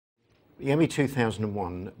the ME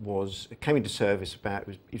 2001 came into service it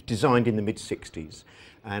was designed in the mid-60s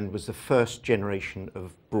and was the first generation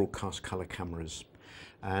of broadcast colour cameras,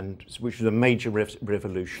 and which was a major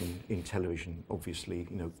revolution in television. Obviously,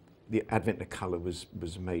 you know, the advent of colour was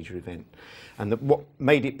a major event, and what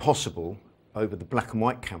made it possible over the black and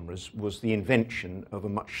white cameras was the invention of a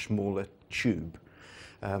much smaller tube.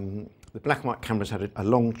 The black and white cameras had a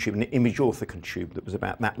long tube, an image orthicon tube that was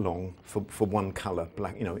about that long for one colour,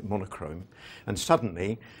 black, you know, monochrome. And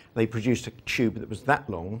suddenly they produced a tube that was that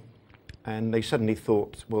long, and they suddenly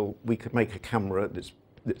thought, well, we could make a camera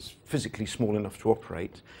that's physically small enough to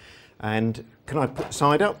operate. And can I put the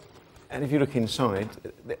side up? And if you look inside,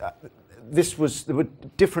 there were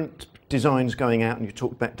different designs going out, and you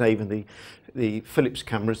talked about, Dave, and the Philips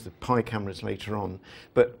cameras, the Pi cameras later on,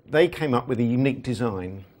 but they came up with a unique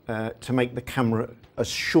design to make the camera as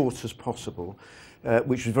short as possible,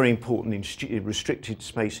 which was very important in restricted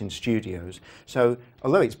space in studios. So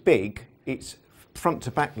although it's big, it's front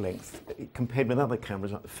to back length compared with other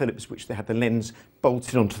cameras like the Philips, which they had the lens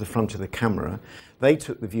bolted onto the front of the camera. They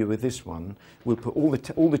took the view with this one. We'll put all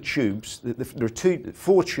the tubes. There are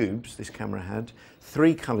 4 tubes this camera had,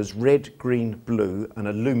 3 colours: red, green, blue, and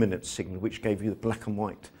a luminance signal, which gave you the black and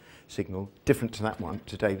white signal, different to that one,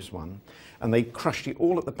 to Dave's one. And they crushed it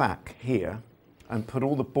all at the back here and put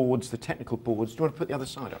all the boards, the technical boards. Do you want to put the other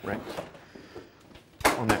side up, Rex?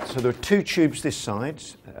 On that. So there are 2 tubes this side,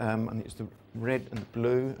 and it's the red and the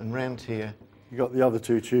blue, and round here you got the other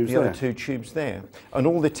 2 tubes there. The other 2 tubes there. And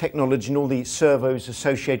all the technology and all the servos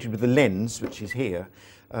associated with the lens, which is here,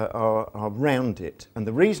 are round it. And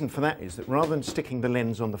the reason for that is that rather than sticking the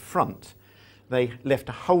lens on the front, they left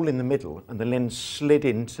a hole in the middle, and the lens slid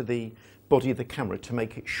into the body of the camera to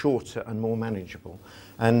make it shorter and more manageable.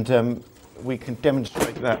 And we can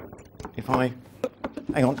demonstrate that if I...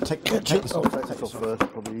 Hang on, take this off. Take this off first,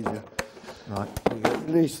 probably easier. Right.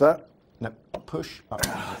 Release that. No, push up.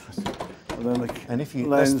 And if you,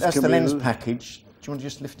 that's the lens package. Do you want to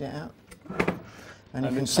just lift it out? And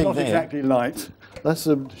you can see not there. Exactly light. That's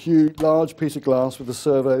a huge, large piece of glass with the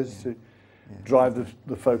servos to drive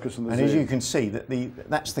the focus and the zoom. And as you can see,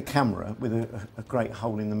 that's the camera with a great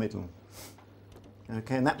hole in the middle.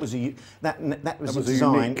 Okay, and that was a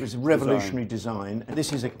design. It was a revolutionary design. And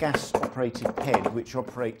this is a gas-operated head which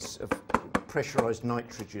operates pressurised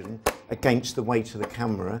nitrogen against the weight of the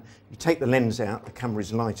camera. You take the lens out, the camera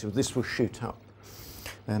is lighter. This will shoot up,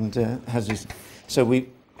 and has this. So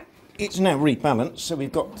it's now rebalanced. So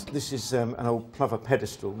we've got this is an old plover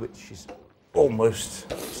pedestal which is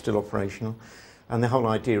almost still operational, and the whole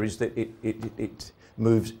idea is that it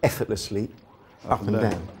moves effortlessly up and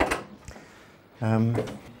down. On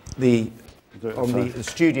the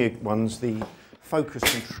studio ones, the focus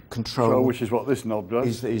control, which is what this knob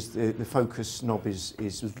does, is the focus knob is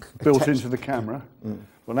built into the camera.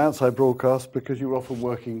 Well, outside broadcast, because you were often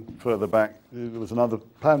working further back, there was another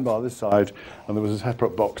pan bar this side, and there was a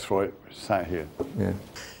separate box for it, which sat here. Yeah.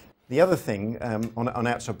 The other thing on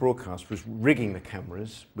outside broadcast was rigging the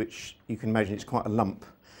cameras, which you can imagine it's quite a lump.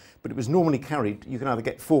 But it was normally carried, you can either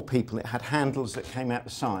get 4 people, it had handles that came out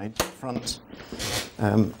the side, front,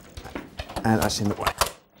 and that's in the way,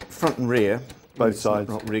 front and rear. Both sides.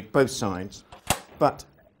 Not rigged, both sides. But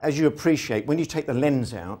as you appreciate, when you take the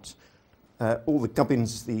lens out, all the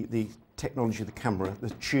gubbins, the technology of the camera,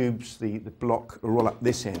 the tubes, the block are all up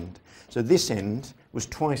this end. So this end was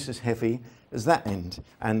twice as heavy as that end.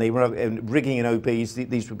 And they were rigging in OBs,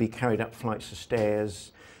 these would be carried up flights of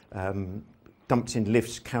stairs, dumped in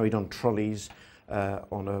lifts, carried on trolleys,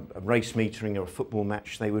 on a race metering or a football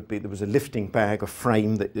match. There was a lifting bag, a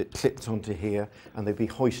frame that clipped onto here, and they'd be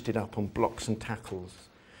hoisted up on blocks and tackles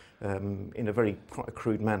in a very quite a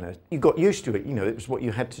crude manner. You got used to it, you know, it was what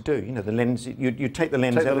you had to do. You know, the lens, you'd take the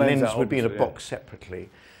lens out, the lens would be in a box separately.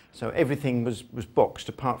 So everything was boxed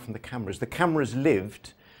apart from the cameras. The cameras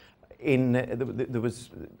lived in, there was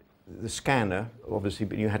the scanner, obviously,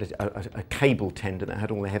 but you had a cable tender that had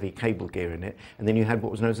all the heavy cable gear in it, and then you had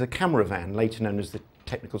what was known as the camera van, later known as the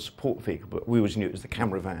technical support vehicle, but we always knew it was the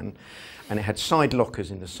camera van, and it had side lockers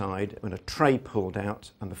in the side, and a tray pulled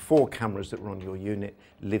out, and the 4 cameras that were on your unit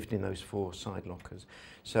lived in those 4 side lockers.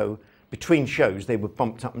 So between shows, they were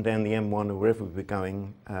bumped up and down the M1 or wherever we were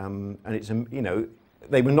going, and it's, you know,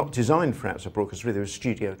 they were not designed for outside broadcast, really, they were a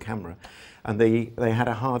studio camera. And they had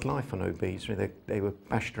a hard life on OBs. They were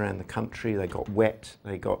bashed around the country, they got wet,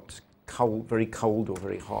 they got cold, very cold or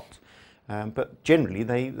very hot. But generally,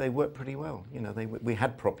 they worked pretty well. You know, we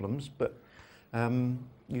had problems, but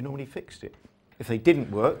you normally fixed it. If they didn't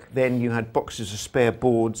work, then you had boxes of spare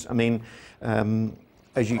boards. I mean,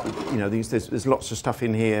 as you know, there's lots of stuff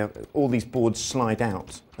in here. All these boards slide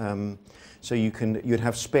out, so you'd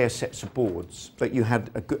have spare sets of boards, but you had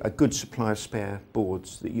a good supply of spare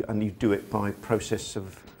boards and you do it by process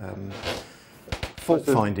of fault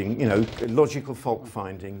finding. You know, logical fault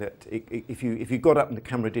finding. That if you got up and the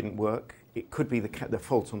camera didn't work, it could be the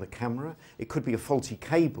fault on the camera. It could be a faulty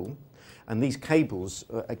cable. And these cables,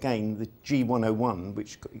 again, the G101,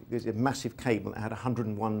 which is a massive cable that had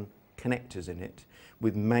 101 connectors in it,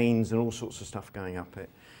 with mains and all sorts of stuff going up it,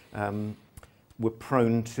 were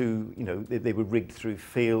prone to, you know, they were rigged through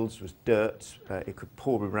fields, there was dirt, it could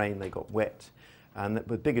pour with rain, they got wet. And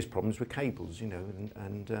the biggest problems were cables, you know,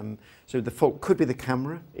 and so the fault could be the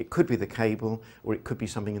camera, it could be the cable, or it could be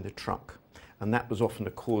something in the truck. And that was often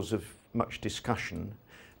a cause of much discussion.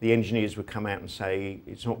 The engineers would come out and say,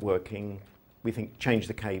 it's not working, we think change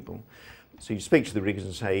the cable. So you speak to the riggers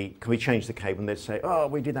and say, can we change the cable? And they'd say, oh,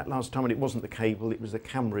 we did that last time and it wasn't the cable, it was the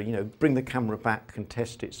camera. You know, bring the camera back and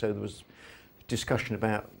test it. So there was discussion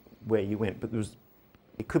about where you went. But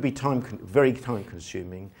it could be very time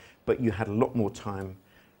consuming, but you had a lot more time.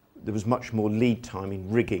 There was much more lead time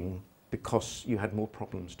in rigging because you had more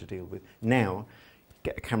problems to deal with. Now,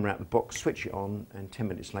 get a camera out of the box, switch it on, and 10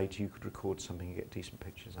 minutes later you could record something and get decent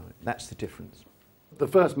pictures of it. That's the difference. The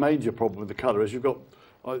first major problem with the colour is you've got,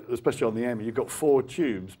 especially on the Emmy, you've got 4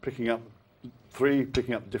 tubes picking up, 3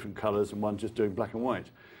 picking up different colours and 1 just doing black and white.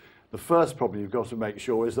 The first problem you've got to make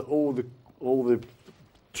sure is that all the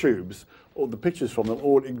tubes, all the pictures from them,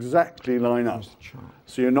 all exactly line up.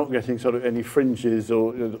 So you're not getting sort of any fringes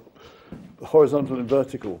or, you know, horizontal and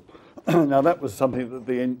vertical. Now that was something that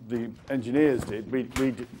the engineers did. We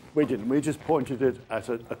didn't. We just pointed it at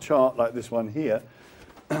a chart like this one here.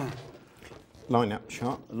 Line-up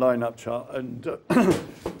chart. Line-up chart, and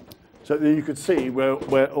so that you could see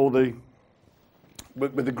where all the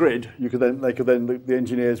with the grid. The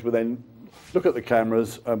engineers would then look at the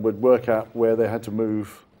cameras and would work out where they had to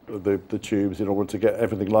move the tubes in order to get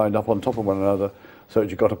everything lined up on top of one another, so that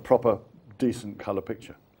you got a proper, decent colour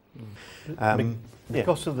picture.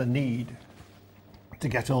 Because of the need to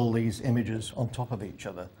get all these images on top of each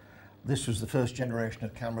other, this was the first generation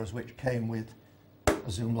of cameras which came with a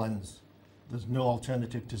zoom lens. There's no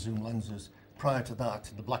alternative to zoom lenses. Prior to that,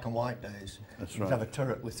 in the black and white days, you'd have a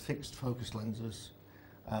turret with fixed focus lenses,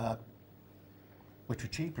 which were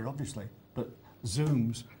cheaper, obviously, but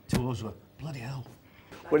zooms to us were bloody hell.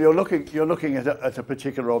 Well, you're looking at a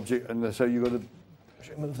particular object, and so you've got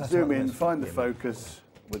to zoom in, find the focus,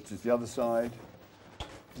 which is the other side.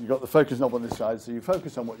 You've got the focus knob on this side, so you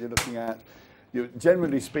focus on what you're looking at.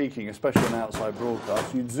 Generally speaking, especially on outside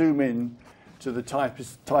broadcast, you'd zoom in to the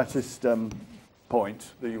tightest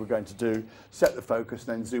point that you were going to do, set the focus,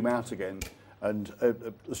 then zoom out again. And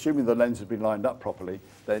assuming the lens had been lined up properly,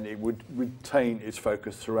 then it would retain its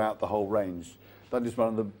focus throughout the whole range. That is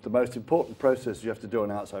one of the most important processes you have to do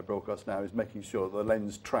on outside broadcast now, is making sure that the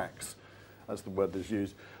lens tracks, as the word is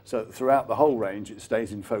used. So throughout the whole range, it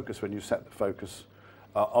stays in focus when you set the focus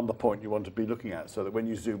on the point you want to be looking at, so that when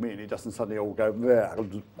you zoom in, it doesn't suddenly all go there,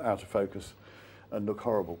 out of focus and look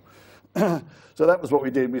horrible. So that was what we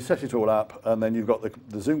did. We set it all up, and then you've got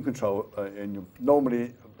the zoom control.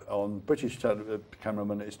 Normally on British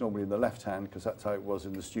cameramen, it's normally in the left hand, because that's how it was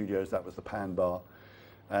in the studios. That was the pan bar,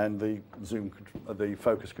 and the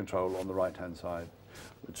focus control on the right hand side,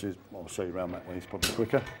 which is, I'll show you around that way. It's probably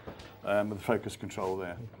quicker. With the focus control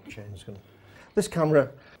there. This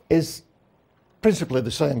camera is principally the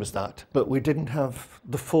same as that, but we didn't have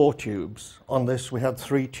the 4 tubes. On this, we had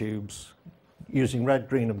 3 tubes using red,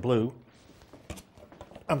 green, and blue.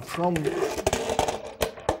 And from the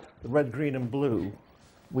red, green, and blue,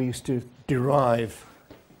 we used to derive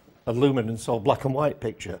a luminance or black and white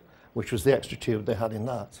picture, which was the extra tube they had in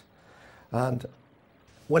that. And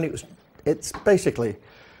when it's basically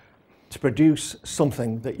to produce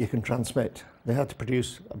something that you can transmit. They had to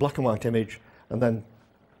produce a black and white image, and then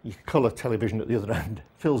your colour television at the other end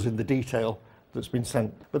fills in the detail that's been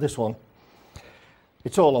sent. But this one,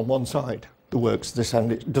 it's all on one side. The works this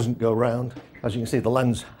end, it doesn't go round. As you can see, the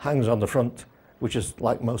lens hangs on the front, which is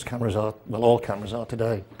like most cameras are, well, all cameras are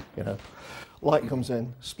today, you know. Light comes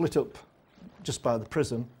in, split up just by the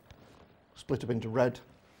prism, split up into red,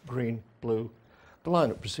 green, blue. The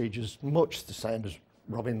line-up procedure is much the same as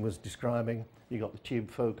Robin was describing. You got the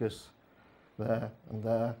tube focus there and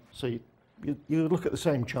there. So you look at the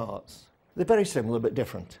same charts. They're very similar but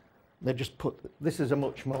different. They just this is a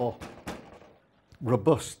much more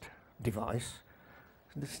robust device.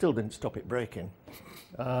 They still didn't stop it breaking.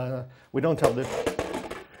 We don't have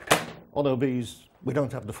on OBs, we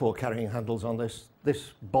don't have the 4 carrying handles on this.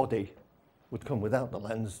 This body would come without the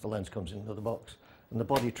lens. The lens comes in another box. and the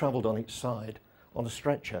body travelled on each side on a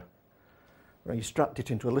stretcher. Where you strapped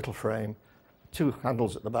it into a little frame, 2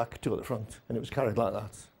 handles at the back, 2 at the front, and it was carried like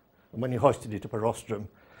that. And when you hoisted it up a rostrum,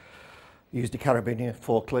 you used a carabiner,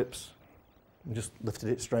 4 clips, and just lifted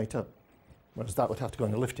it straight up. Whereas that would have to go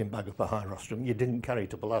in a lifting bag up a high rostrum. You didn't carry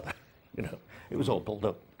it up a ladder, you know. It was all pulled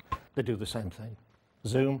up. They do the same thing.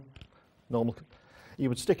 Zoom, normal. You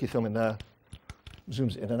would stick your thumb in there,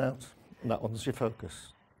 zooms it in and out, and that one's your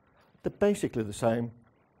focus. They're basically the same.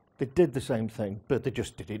 They did the same thing, but they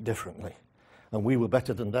just did it differently. And we were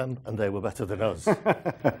better than them, and they were better than us.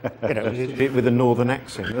 You know, with a northern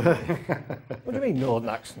accent. What do you mean, northern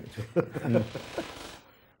accent?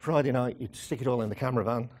 Friday night, you'd stick it all in the camera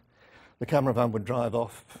van. The camera van would drive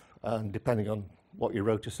off, and depending on what your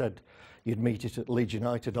rota said, you'd meet it at Leeds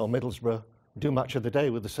United or Middlesbrough, do match of the day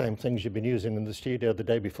with the same things you'd been using in the studio the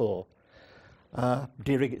day before.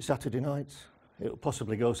 De-rig it Saturday night. It would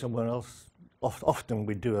possibly go somewhere else. Often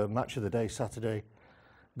we'd do a match of the day Saturday.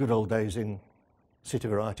 Good old days in City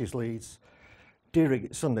Varieties Leeds. De-rig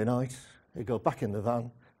it Sunday night. It'd go back in the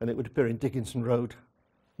van, and it would appear in Dickinson Road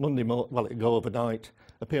Monday morning. Well, it'd go overnight,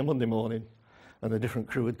 appear Monday morning, and a different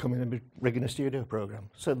crew would come in and be rigging a studio programme.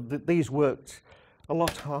 So these worked a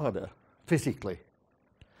lot harder physically,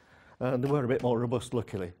 and they were a bit more robust,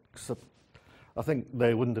 luckily. So I think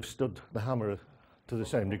they wouldn't have stood the hammer to the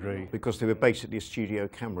same degree. Because they were basically a studio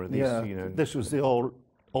camera. These, Yeah, you know. this was the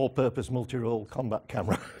all-purpose multi-role combat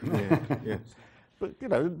camera. Yeah, yeah. But, you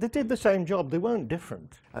know, they did the same job. They weren't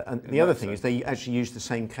different. And the other thing is they actually used the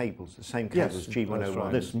same cables, Yes,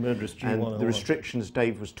 G101. this murderous G101. And the restrictions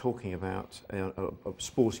Dave was talking about of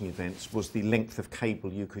sporting events was the length of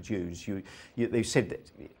cable you could use. They said that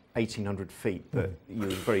 1,800 feet, but you were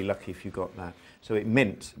very lucky if you got that. So it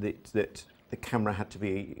meant that the camera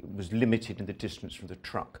was limited in the distance from the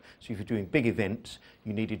truck. So if you're doing big events,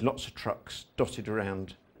 you needed lots of trucks dotted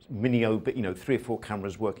around, but 3 or 4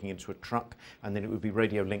 cameras working into a truck, and then it would be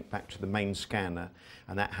radio linked back to the main scanner.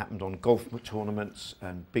 And that happened on golf tournaments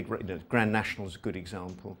and big, Grand National is a good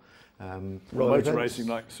example. Motor racing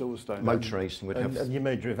like Silverstone. Motor racing would have. And your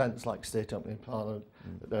major events like State Opening Parliament,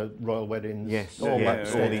 Royal Weddings, Yes, all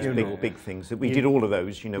these big things. We did all of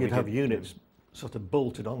those. You'd have units sort of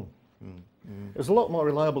bolted on. It was a lot more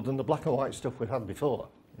reliable than the black and white stuff we had before.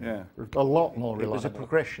 Yeah. A lot more reliable. It was a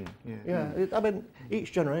progression. I mean,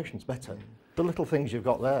 each generation's better. The little things you've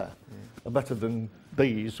got there are better than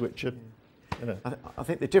these, which are, you know. I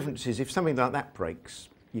think the difference is if something like that breaks,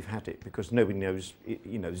 you've had it, because nobody knows.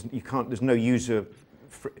 You can't. There's no user.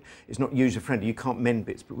 It's not user friendly. You can't mend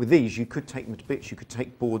bits. But with these, you could take them to bits. You could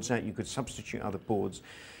take boards out. You could substitute other boards.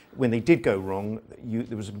 When they did go wrong,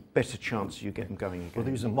 there was a better chance you get them going again. Well,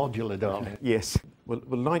 these are modular, darling. Yes. Well,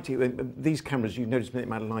 lighting. These cameras, you notice the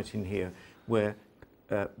amount of light in here, were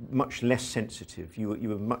much less sensitive. You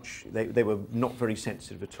were much. They were not very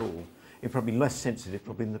sensitive at all. They're probably less sensitive,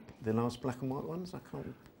 probably in the last black and white ones. I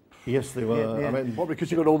can't. Yes, they were. Yeah. I mean, Well,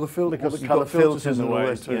 because you've got all the filters, Because the you've colour got filters in the and all the way.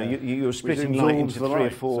 rest. You're splitting Which light absorbs into the three or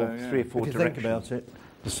light, four so, yeah. directions. if you think about it,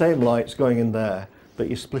 the same light's going in there, but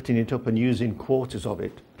you're splitting it up and using quarters of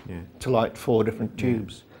it to light 4 different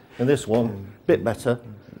tubes. And this one, bit better,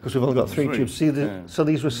 because we've only got 3 tubes. See, so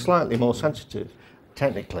these were slightly more sensitive,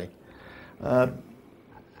 technically.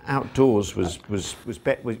 Outdoors was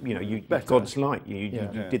better. Better. God's light. You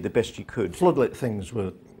did the best you could. Floodlit things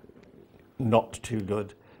were not too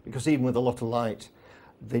good, because even with a lot of light,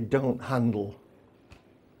 they don't handle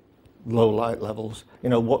low light levels. You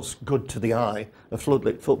know, what's good to the eye, a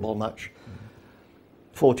floodlit football match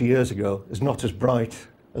 40 years ago is not as bright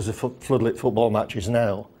as a floodlit football match is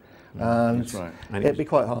now. And That's right. it'd be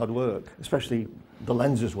quite hard work, especially the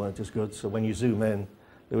lenses weren't as good, so when you zoom in,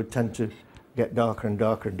 they would tend to get darker and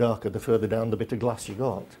darker and darker the further down the bit of glass you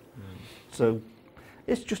got. So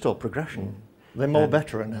it's just all progression. They're more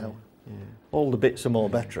better now. All the bits are more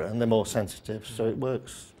better and they're more sensitive, so it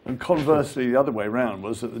works. And conversely, the other way around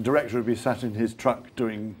was that the director would be sat in his truck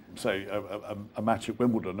doing, say, a match at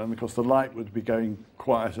Wimbledon, and of course the light would be going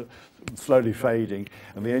quiet, slowly fading,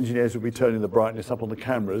 and the engineers would be turning the brightness up on the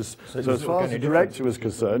cameras. So as far as the director was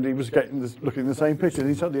concerned, he was looking at the same picture, and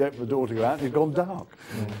he suddenly opened the door to go out, and he'd gone dark.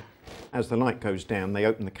 As the light goes down, they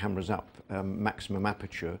open the cameras up maximum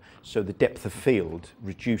aperture, so the depth of field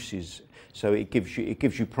reduces. So it gives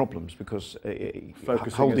you problems, because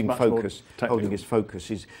holding his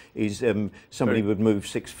focus is somebody would move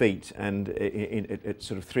 6 feet, and at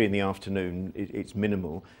sort of 3 in the afternoon it's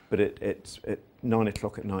minimal, but at 9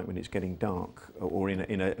 o'clock at night when it's getting dark, or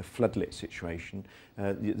in a floodlit situation,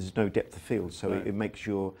 there's no depth of field, so it makes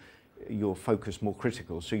your focus more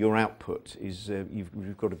critical. So your output is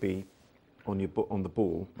you've got to be on the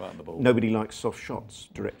ball. Right on the ball. Nobody likes soft shots,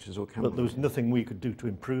 directors or camera. But there was nothing we could do to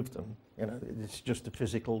improve them. You know, it's just a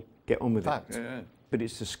physical Get on with fact. it. Yeah. But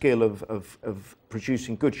it's the skill of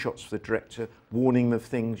producing good shots for the director, warning them of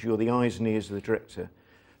things. You're the eyes and ears of the director.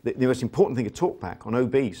 The most important thing of talkback, on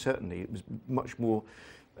OB certainly, it was much more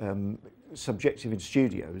subjective in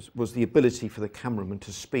studios, was the ability for the cameraman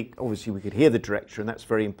to speak. Obviously we could hear the director, and that's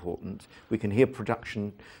very important. We can hear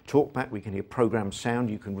production talkback, we can hear programme sound,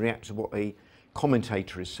 you can react to what a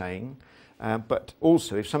commentator is saying. But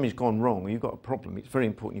also, if something's gone wrong or you've got a problem, it's very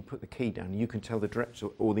important you put the key down and you can tell the director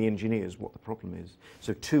or the engineers what the problem is.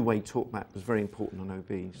 So two-way talkback was very important on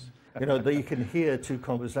OBs. You know, that you can hear two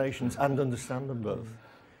conversations and understand them both.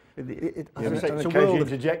 As I say, And it's a occasionally world of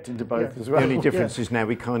interject into both as The well. only difference is now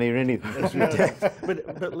we can't hear anything.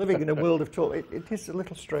 but living in a world of talk, it is a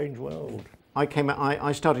little strange world.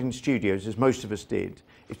 I started in studios, as most of us did.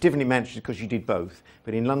 It's different in Manchester because you did both.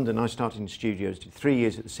 But in London, I started in studios, did 3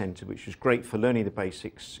 years at the centre, which was great for learning the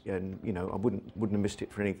basics. And you know, I wouldn't have missed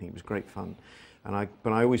it for anything. It was great fun.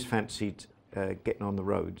 But I always fancied getting on the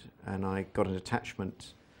road. And I got an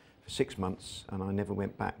attachment for 6 months, and I never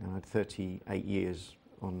went back. And I had 38 years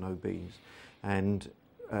on OBs. And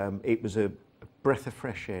it was a breath of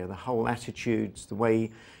fresh air. The whole attitudes, the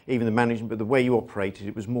way, even the management, but the way you operated,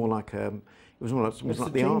 it was more like it was more like, It's like the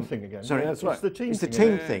the team army thing again. Sorry, Yeah, that's right. It's the team it's the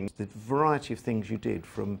thing. team thing. The variety of things you did,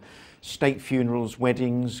 from state funerals,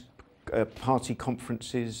 weddings, party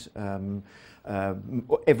conferences,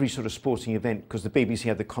 every sort of sporting event, because the BBC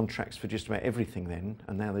had the contracts for just about everything then,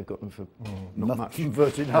 and now they've got them for not much.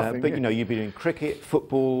 Virtually nothing. But you know, you'd be doing cricket,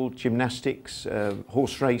 football, gymnastics,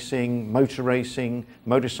 horse racing, motor racing,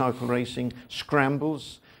 motorcycle racing,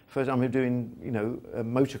 scrambles. First time we were doing, you know,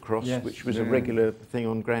 motocross, Yes. which was a regular thing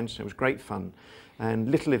on grandstand. It was great fun,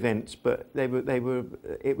 and little events, but they were.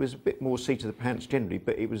 It was a bit more seat of the pants generally,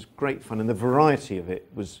 but it was great fun, and the variety of it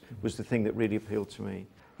was the thing that really appealed to me.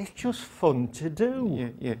 It's just fun to do.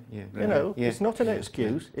 Yeah. You know, Yeah. it's not an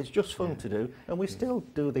excuse. It's just fun to do, and we still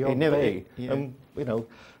do the odd never- day. yeah. And you know,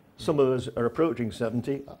 some of us are approaching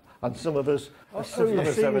 70, and some of us are still yeah,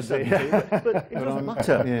 over 70. 70. But it doesn't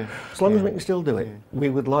matter. Yeah. As long as we can still do it, we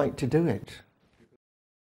would like to do it.